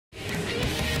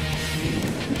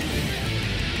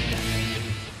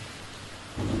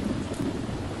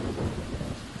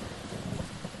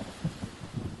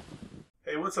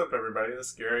What's up everybody? This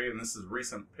is Gary and this is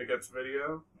recent pickups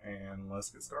video, and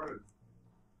let's get started.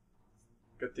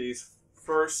 Got these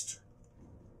first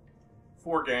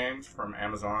 4 games from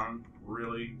Amazon,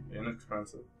 really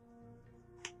inexpensive.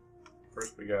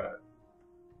 First we got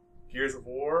Gears of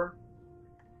War.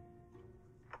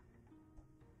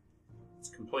 It's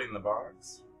complete in the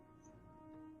box.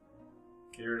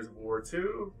 Gears of War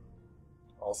 2,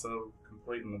 also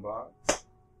complete in the box.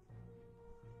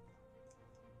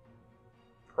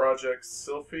 Project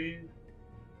Sylphie,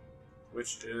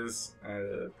 which is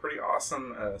a pretty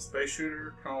awesome space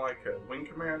shooter, kind of like a Wing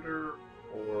Commander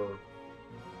or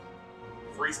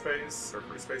Free Space or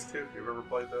Free Space 2 if you've ever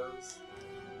played those.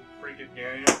 Pretty good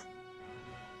game.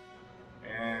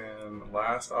 And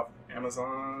last off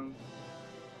Amazon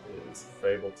is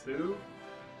Fable 2.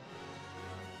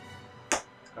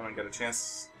 Haven't got a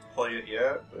chance to play it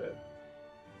yet, but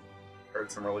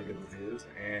heard some really good reviews.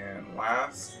 And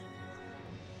last,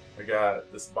 I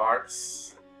got this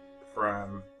box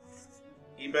from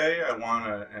eBay. I won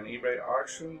an eBay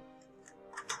auction,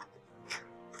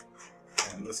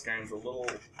 and this game's a little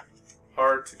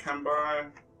hard to come by.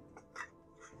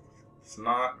 It's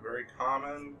not very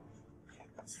common.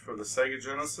 It's for the Sega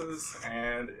Genesis,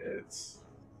 and it's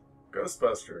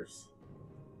Ghostbusters.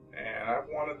 And I've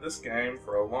wanted this game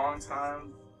for a long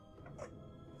time.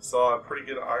 Saw a pretty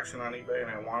good auction on eBay, and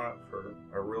I won it for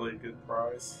a really good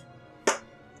price.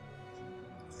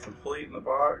 Complete in the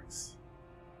box,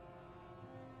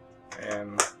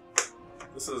 and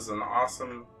this is an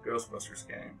awesome Ghostbusters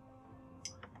game.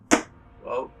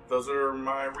 Well, those are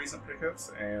my recent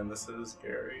pickups, and this is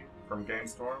Gary from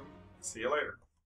GameStorm. See you later.